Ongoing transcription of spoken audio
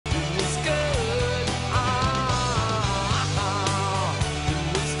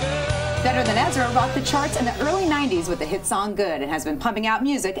Better Than Ezra rocked the charts in the early 90s with the hit song Good and has been pumping out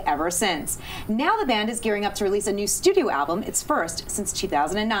music ever since. Now the band is gearing up to release a new studio album, its first since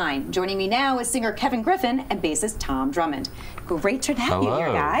 2009. Joining me now is singer Kevin Griffin and bassist Tom Drummond. Great to have you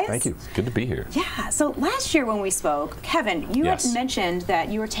here, guys. Thank you. Good to be here. Yeah, so last year when we spoke, Kevin, you had mentioned that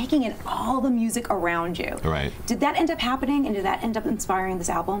you were taking in all the music around you. Right. Did that end up happening, and did that end up inspiring this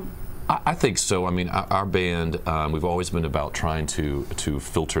album? I think so. I mean, our band, we've always been about trying to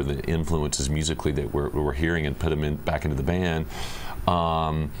filter the influences musically that we're hearing and put them back into the band,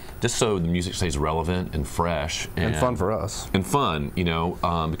 just so the music stays relevant and fresh and fun for us. And fun, you know,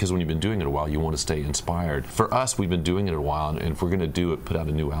 because when you've been doing it a while, you want to stay inspired. For us, we've been doing it a while, and if we're going to put out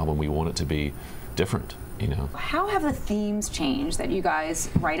a new album, we want it to be different. You know. How have the themes changed that you guys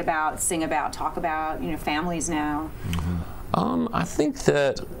write about, sing about, talk about? You know, families now. I think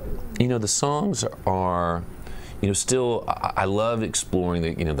that, you know, the songs are, you know, still, I love exploring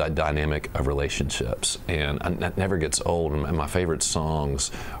the, you know, that dynamic of relationships, and that never gets old. And my favorite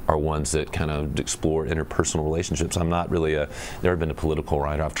songs are ones that kind of explore interpersonal relationships. I'm not really never been a political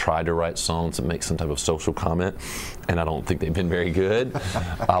writer. I've tried to write songs that make some type of social comment, and I don't think they've been very good.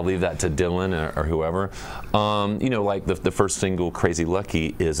 I'll leave that to Dylan or whoever. You know, like the first single, Crazy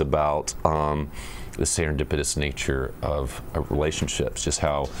Lucky, is about the serendipitous nature of relationships, just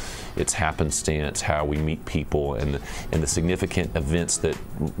how it's happenstance, how we meet people, and the significant events that,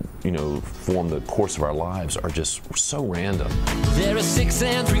 you know, form the course of our lives are just so random. There are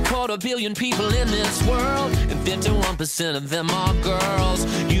 6.75 billion people in this world, and 51% of them are girls.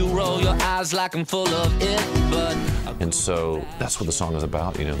 You roll your eyes like I'm full of it, but... And so that's what the song is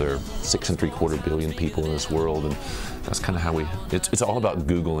about. You know, there are 6.75 billion people in this world, and that's kind of how it's all about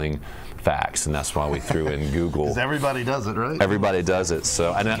Googling facts, and that's why we threw in Google. Because everybody does it, right? Everybody does it.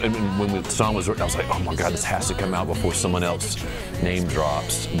 So, and when the song was written, I was like, oh my God, this has to come out before someone else name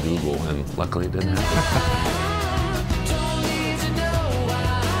drops Google, and luckily it didn't happen.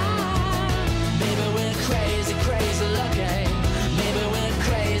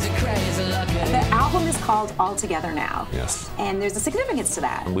 The album is called All Together Now. Yes. And there's a significance to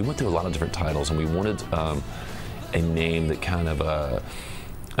that. And we went through a lot of different titles, and we wanted a name that kind of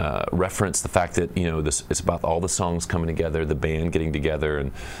referenced the fact that, you know, it's about all the songs coming together, the band getting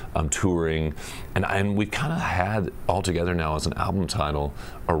together and touring, and we've kind of had All Together Now as an album title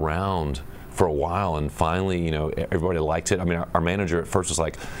around for a while, and finally, you know, everybody liked it. I mean, our manager at first was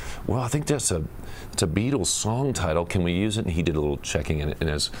like, well, I think it's a Beatles song title. Can we use it? And he did a little checking, and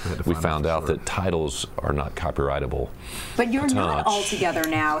as we found out that titles are not copyrightable. But you're not all together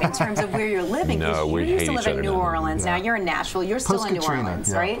now in terms of where you're living. No, we used to hate live each in other New now. Orleans. Now you're in Nashville. You're still in New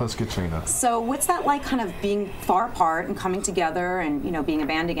Orleans, right? Post-Katrina. So what's that like, kind of being far apart and coming together and, you know, being a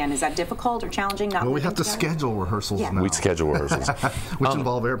band again? Is that difficult or challenging? Not well, we have to together? schedule rehearsals now. We schedule rehearsals. Which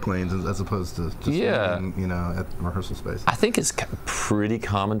involve airplanes as opposed to just being, you know, at rehearsal space. I think it's pretty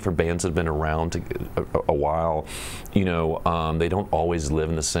common for bands that have been around a while. You know, they don't always live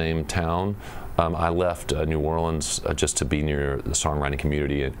in the same town. I left New Orleans just to be near the songwriting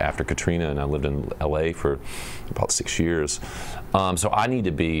community after Katrina, and I lived in LA for about 6 years. So I need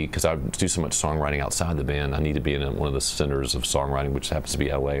to be, because I do so much songwriting outside the band, I need to be in one of the centers of songwriting, which happens to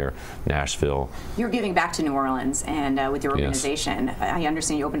be LA or Nashville. You're giving back to New Orleans, and with your organization, yes. I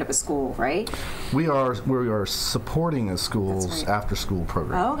understand you opened up a school, right? We are supporting a school's after-school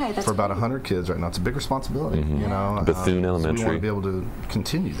program. Oh, okay, that's for about 100 kids right now. It's a big responsibility, you know. Bethune Elementary. So we want to be able to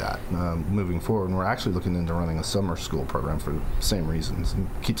continue that moving forward. And we're actually looking into running a summer school program for the same reasons.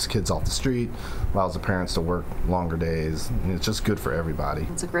 It keeps kids off the street, allows the parents to work longer days. And it's just good for everybody.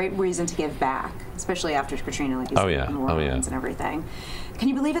 It's a great reason to give back, especially after Katrina, like you said, in New Orleans and everything. Can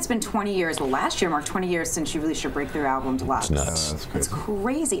you believe it's been 20 years? Well, last year marked 20 years since you released your breakthrough album, Deluxe. It's nuts. That's crazy. It's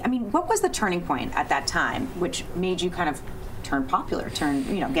crazy. I mean, what was the turning point at that time, which made you kind of turn popular,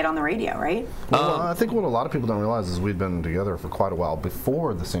 get on the radio, right? Well, I think what a lot of people don't realize is we'd been together for quite a while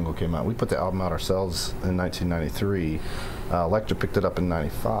before the single came out. We put the album out ourselves in 1993. Elektra picked it up in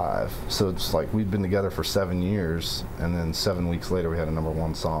 95. So it's like we'd been together for 7 years, and then 7 weeks later we had a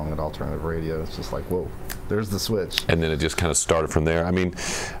 #1 song at alternative radio. It's just like, whoa, there's the switch. And then it just kind of started from there. I mean,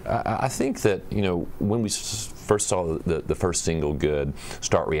 I think that, you know, when we first saw the first single, Good,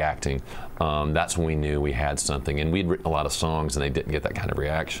 start reacting, that's when we knew we had something. And we'd written a lot of songs, and they didn't get that kind of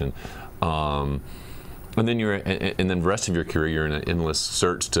reaction. And then and then the rest of your career, you're in an endless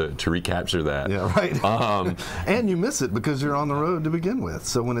search to recapture that. Yeah, right. And you miss it because you're on the road to begin with.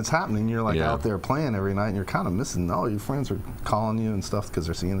 So when it's happening, you're like out there playing every night, and you're kind of missing. All your friends are calling you and stuff because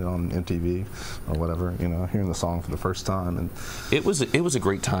they're seeing it on MTV or whatever. You know, hearing the song for the first time. And it was a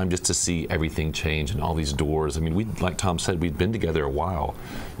great time just to see everything change and all these doors. I mean, we, like Tom said, we'd been together a while.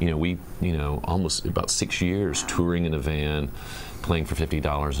 Almost about 6 years touring in a van, playing for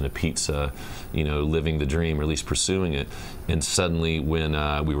 $50 and a pizza, living the dream, or at least pursuing it. And suddenly, when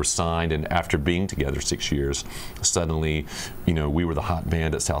we were signed, and after being together 6 years, suddenly, we were the hot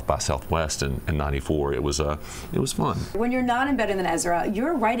band at South by Southwest in '94. It was fun. When you're not in Better Than Ezra,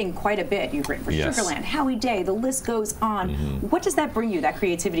 you're writing quite a bit. You've written for Sugarland, Howie Day, the list goes on. What does that bring you, that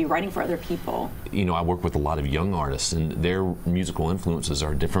creativity, writing for other people? I work with a lot of young artists, and their musical influences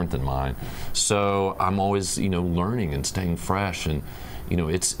are different than mine. So I'm always, learning and staying fresh. And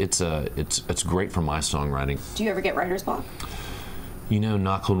it's great for my songwriting. Do you ever get writer's block?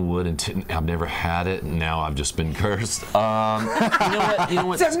 Knock on wood, and I've never had it, and now I've just been cursed. You know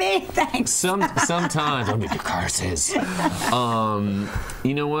what? To me, thanks. Sometimes I'll make your curses.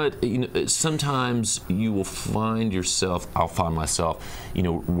 You know what? Sometimes you will find yourself. I'll find myself,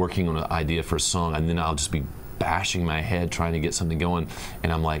 working on an idea for a song, and then I'll just be bashing my head trying to get something going,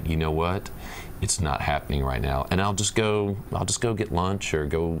 and I'm like, you know what? It's not happening right now, and I'll just go get lunch or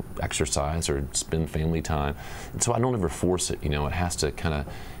go exercise or spend family time. And so I don't ever force it. It has to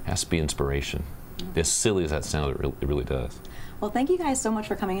be inspiration. As silly as that sounds, it really does. Well, thank you guys so much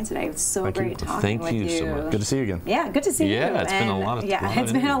for coming in today. It was so great talking with you. Thank you so much. Good to see you again. Yeah, good to see you. Yeah, it's been a lot of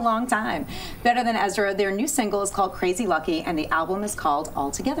it's been a long time. Better Than Ezra, their new single is called Crazy Lucky, and the album is called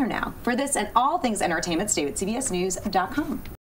All Together Now. For this and all things entertainment, stay with CBSNews.com.